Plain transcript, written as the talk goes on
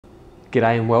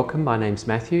G'day and welcome, my name's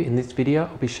Matthew. In this video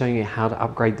I'll be showing you how to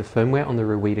upgrade the firmware on the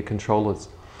RuiDa controllers.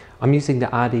 I'm using the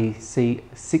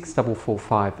RD-ACS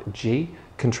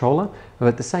controller,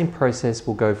 but the same process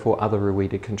will go for other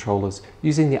RuiDa controllers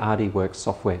using the RDWorks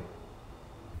software.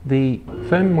 The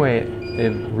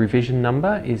firmware revision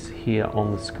number is here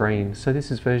on the screen, so this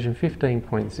is version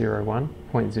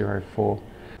 15.01.04.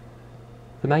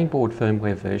 The mainboard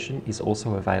firmware version is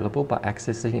also available by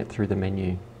accessing it through the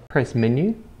menu. Press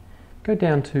Menu. Go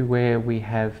down to where we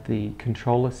have the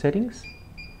controller settings,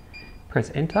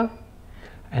 press Enter,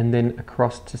 and then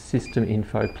across to System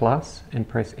Info Plus and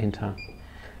press Enter.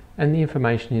 And the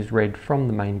information is read from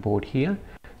the main board here,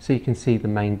 so you can see the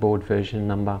main board version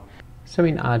number. So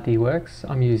in RDWorks,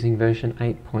 I'm using version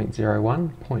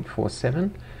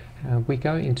 8.01.47. We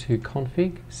go into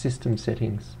Config, System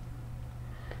Settings.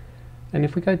 And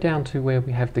if we go down to where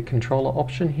we have the controller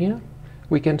option here,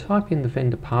 we can type in the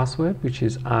vendor password, which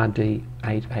is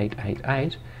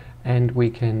RD8888, and we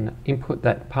can input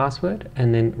that password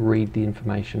and then read the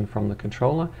information from the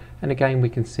controller. And again, we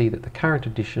can see that the current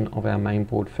edition of our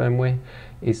mainboard firmware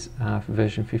is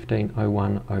version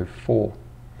 15.01.04.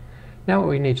 Now what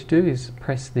we need to do is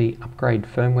press the Upgrade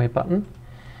Firmware button,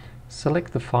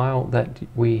 select the file that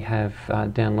we have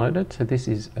downloaded. So this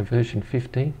is a version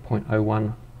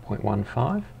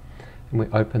 15.01.15, and we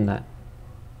open that.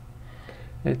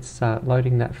 It's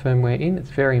loading that firmware in.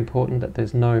 It's very important that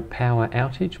there's no power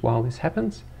outage while this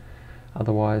happens.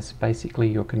 Otherwise, basically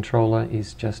your controller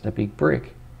is just a big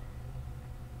brick.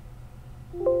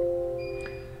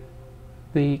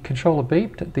 The controller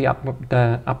beeped, the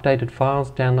updated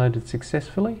files downloaded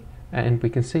successfully, and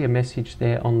we can see a message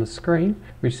there on the screen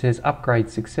which says upgrade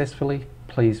successfully,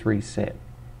 please reset.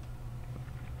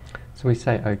 So we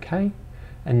say OK,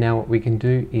 and now what we can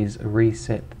do is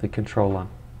reset the controller.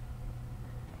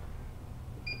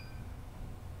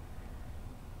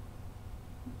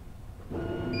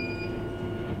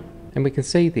 And we can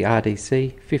see the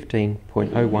RDC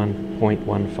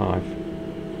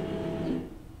 15.01.15.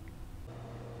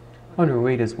 On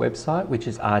RuiDa's website, which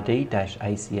is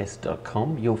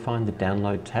RD-ACS.com, you'll find the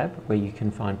Download tab where you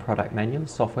can find product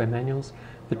manuals, software manuals,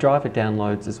 the driver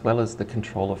downloads, as well as the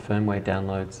controller firmware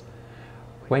downloads.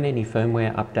 When any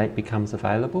firmware update becomes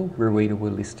available, RuiDa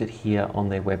will list it here on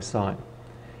their website.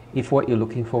 If what you're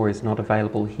looking for is not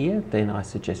available here, then I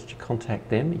suggest you contact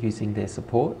them using their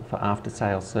support for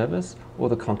after-sales service or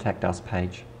the Contact Us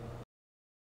page.